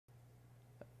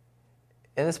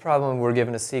In this problem, we're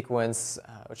given a sequence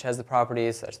which has the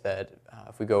properties such that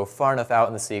if we go far enough out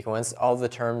in the sequence, all the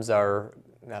terms are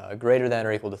greater than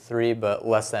or equal to 3, but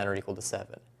less than or equal to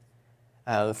 7.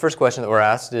 The first question that we're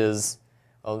asked is,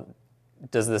 well,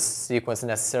 does this sequence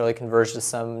necessarily converge to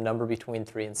some number between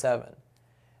 3 and 7?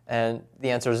 And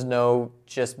the answer is no,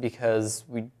 just because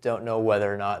we don't know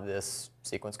whether or not this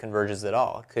sequence converges at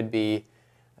all. It could be,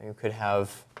 you could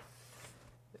have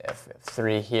if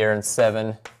 3 here and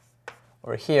 7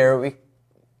 over here, we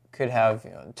could have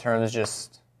terms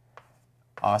just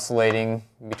oscillating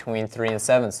between 3 and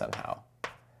 7 somehow,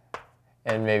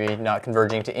 and maybe not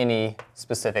converging to any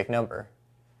specific number.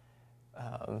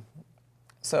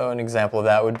 So an example of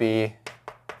that would be,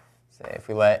 say, if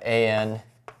we let an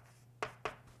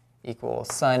equal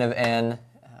sine of n,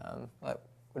 that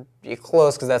would be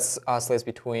close because that oscillates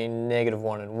between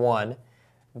 -1 and 1,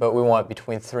 but we want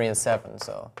between 3 and 7.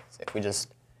 So say if we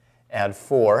just add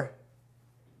 4,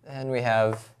 then we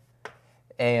have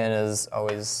an is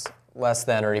always less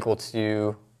than or equal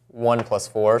to 1 plus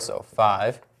 4, so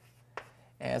 5.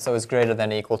 And so it's greater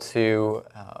than or equal to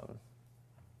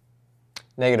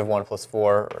 -1 plus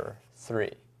 4, or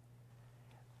 3.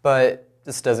 But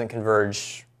this doesn't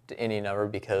converge to any number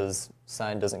because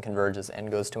sine doesn't converge as n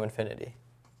goes to infinity.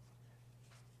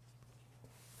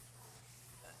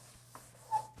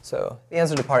 So the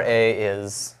answer to part A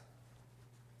is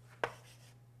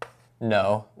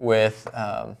no, with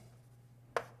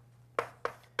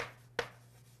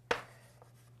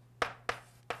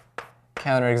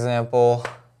counterexample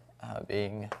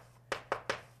being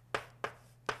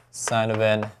sine of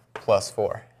n plus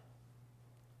 4.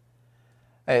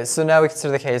 Okay, so now we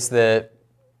consider the case that,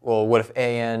 well, what if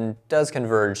an does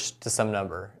converge to some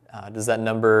number? Does that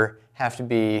number have to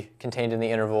be contained in the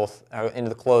interval, into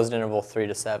the closed interval 3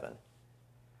 to 7?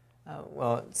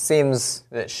 Well, it seems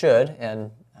that it should,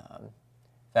 and in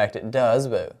fact it does,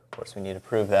 but of course we need to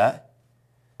prove that.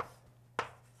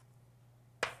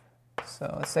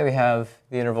 So let's say we have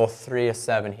the interval 3 to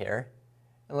 7 here,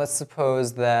 and let's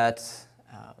suppose that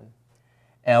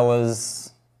L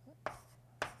is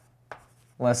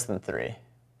less than 3.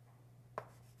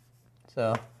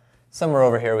 So somewhere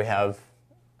over here we have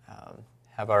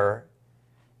our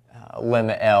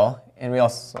limit L, and we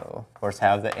also, of course,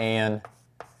 have the an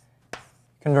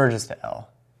converges to L.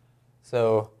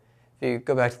 So if you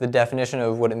go back to the definition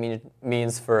of what it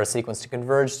means for a sequence to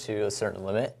converge to a certain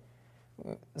limit,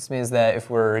 this means that if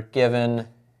we're given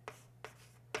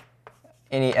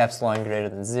any epsilon greater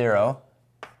than 0,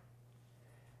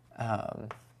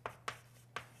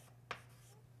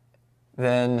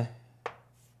 then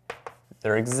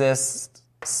there exists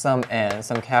some n,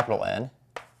 some capital N.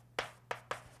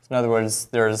 So in other words,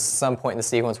 there's some point in the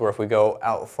sequence where if we go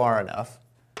out far enough,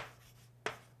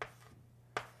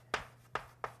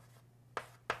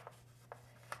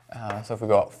 so if we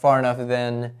go out far enough,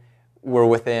 then we're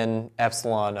within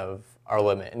epsilon of our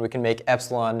limit, and we can make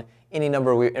epsilon any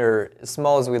number or as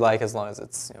small as we like, as long as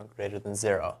it's greater than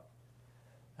 0,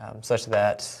 such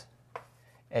that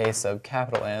a sub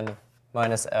capital N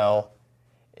minus L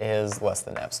is less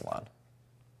than epsilon.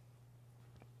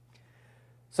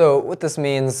 So what this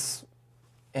means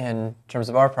in terms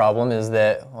of our problem is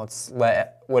that is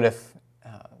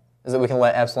that we can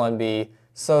let epsilon be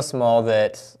so small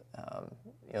that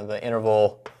the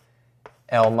interval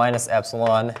L minus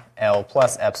epsilon, L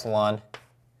plus epsilon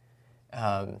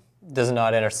does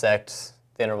not intersect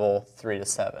the interval 3 to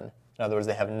 7. In other words,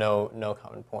 they have no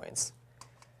common points.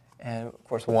 And of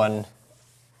course, one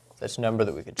such number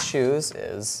that we could choose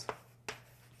is,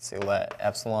 say, let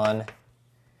epsilon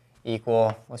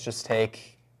equal, let's just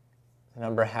take the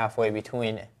number halfway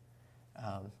between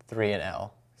 3 and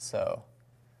L. So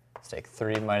let's take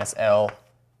 3 minus L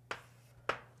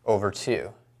over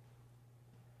 2.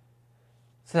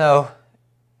 So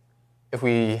if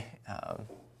we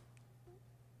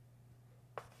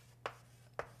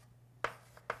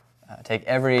take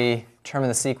every term in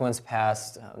the sequence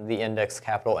past the index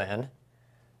capital N,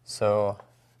 so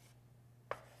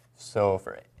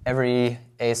for every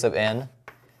a sub n,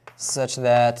 such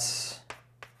that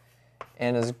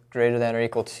n is greater than or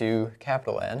equal to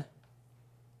capital N,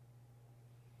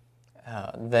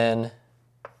 then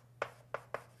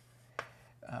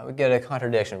we get a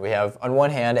contradiction. We have, on one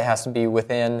hand, it has to be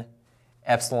within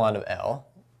epsilon of L,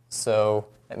 so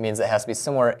that means it has to be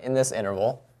somewhere in this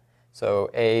interval. So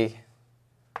a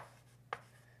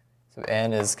sub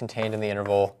n is contained in the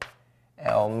interval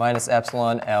L minus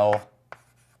epsilon, L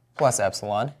plus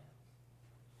epsilon.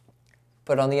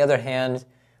 But on the other hand,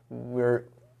 we're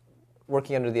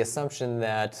working under the assumption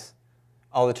that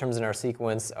all the terms in our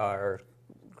sequence are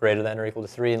greater than or equal to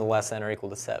 3 and less than or equal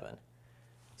to 7.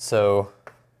 So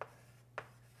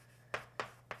you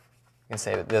can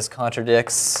say that this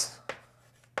contradicts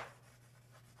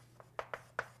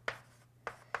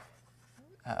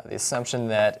the assumption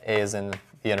that A is in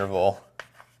the interval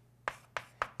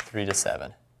 3 to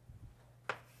 7.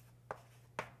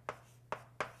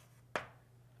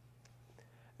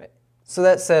 So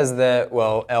that says that,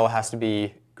 well, L has to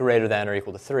be greater than or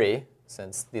equal to 3,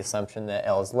 since the assumption that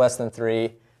L is less than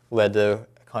 3 led to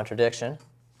a contradiction.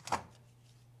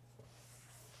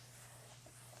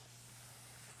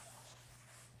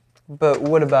 But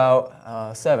what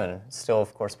about 7? It's still,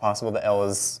 of course, possible that L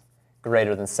is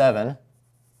greater than 7.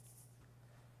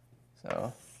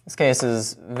 So this case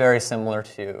is very similar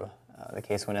to the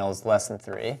case when L is less than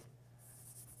 3.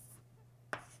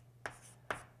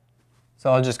 So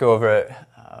I'll just go over it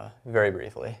very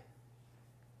briefly.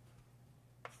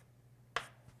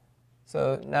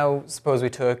 So now suppose we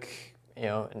took,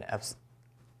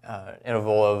 an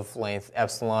interval of length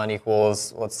epsilon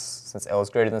equals, since L is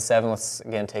greater than 7, let's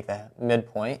again take that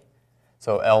midpoint.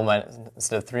 So L minus,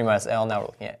 instead of 3 minus L, now we're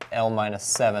looking at L minus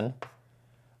 7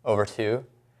 over 2.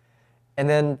 And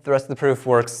then the rest of the proof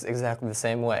works exactly the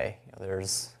same way.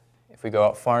 If we go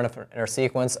out far enough in our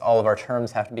sequence, all of our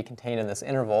terms have to be contained in this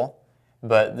interval.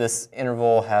 But this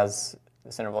interval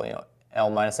L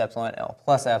minus epsilon, L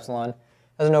plus epsilon,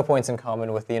 has no points in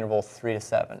common with the interval 3 to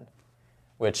 7,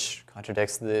 which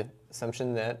contradicts the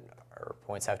assumption that our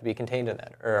points have to be contained in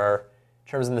that, or our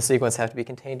terms in the sequence have to be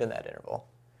contained in that interval.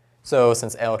 So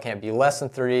since L can't be less than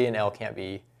 3 and L can't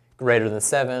be greater than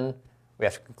 7, we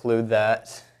have to conclude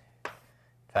that,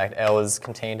 in fact, L is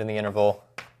contained in the interval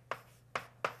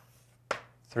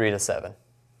 3 to 7.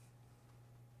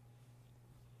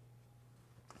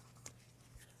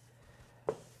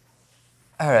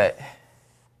 All right.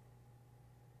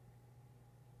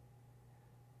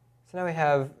 So now we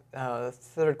have the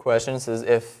third question. It says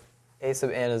if A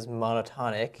sub n is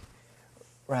monotonic,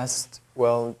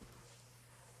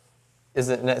 is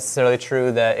it necessarily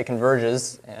true that it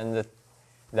converges and that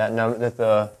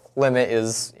the limit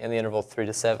is in the interval 3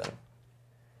 to 7?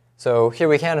 So here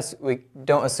we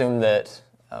don't assume that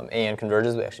AN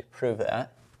converges. We actually prove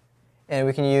that. And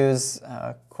we can use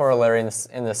corollary in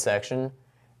this section.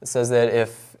 It says that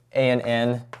if A and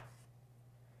n,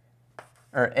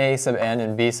 or A sub n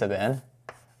and B sub n,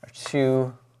 are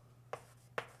two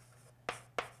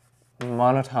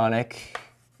monotonic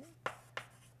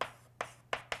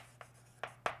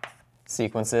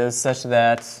sequences such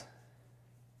that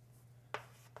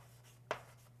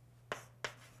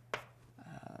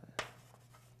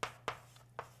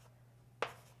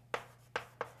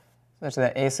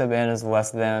A sub n is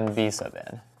less than B sub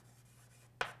n.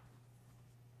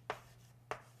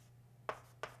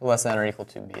 Less than or equal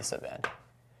to B sub n.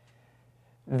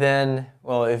 Then,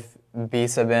 well, if B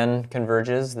sub n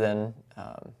converges, then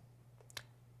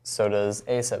so does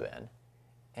A sub n.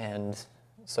 And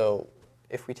so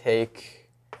if we take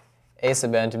A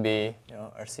sub n to be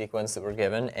our sequence that we're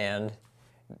given, and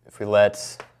if we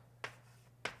let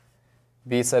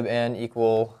B sub n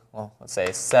equal, well, let's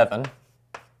say 7,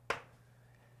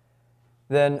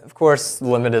 then of course the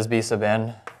limit is B sub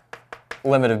n.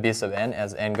 Limit of B sub n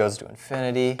as n goes to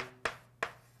infinity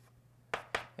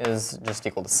is just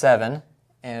equal to 7.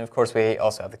 And of course we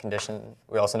also have the condition,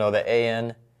 we also know that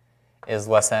an is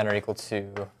less than or equal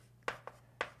to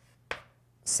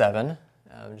 7,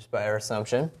 just by our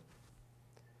assumption.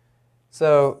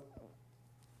 So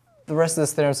the rest of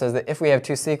this theorem says that if we have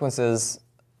two sequences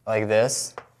like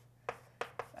this,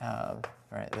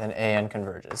 then an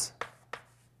converges.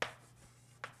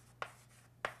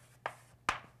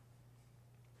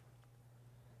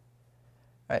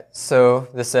 Right, so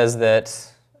this says that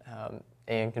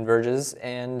AN converges,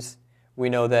 and we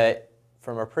know that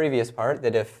from our previous part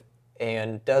that if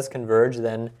AN does converge,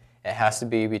 then it has to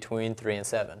be between 3 and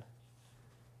 7.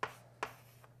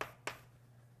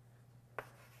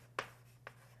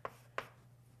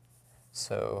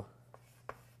 So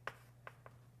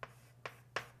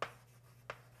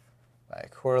by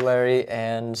corollary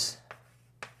and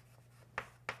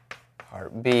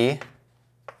part B,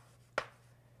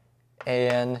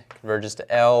 AN converges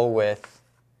to L with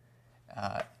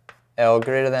L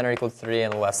greater than or equal to 3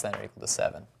 and less than or equal to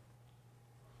 7.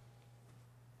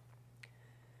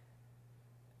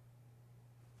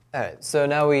 All right, so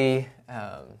now we,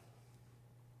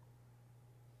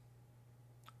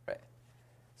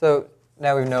 So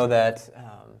now we know that,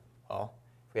 well,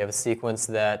 if we have a sequence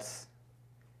that's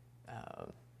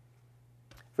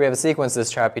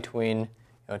trapped between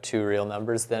two real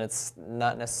numbers, then it's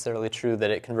not necessarily true that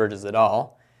it converges at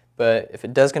all. But if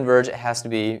it does converge, it has to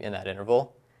be in that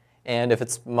interval. And if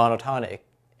it's monotonic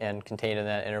and contained in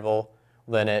that interval,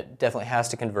 then it definitely has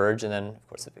to converge, and then, of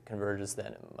course, if it converges,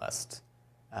 then it must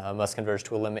converge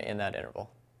to a limit in that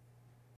interval.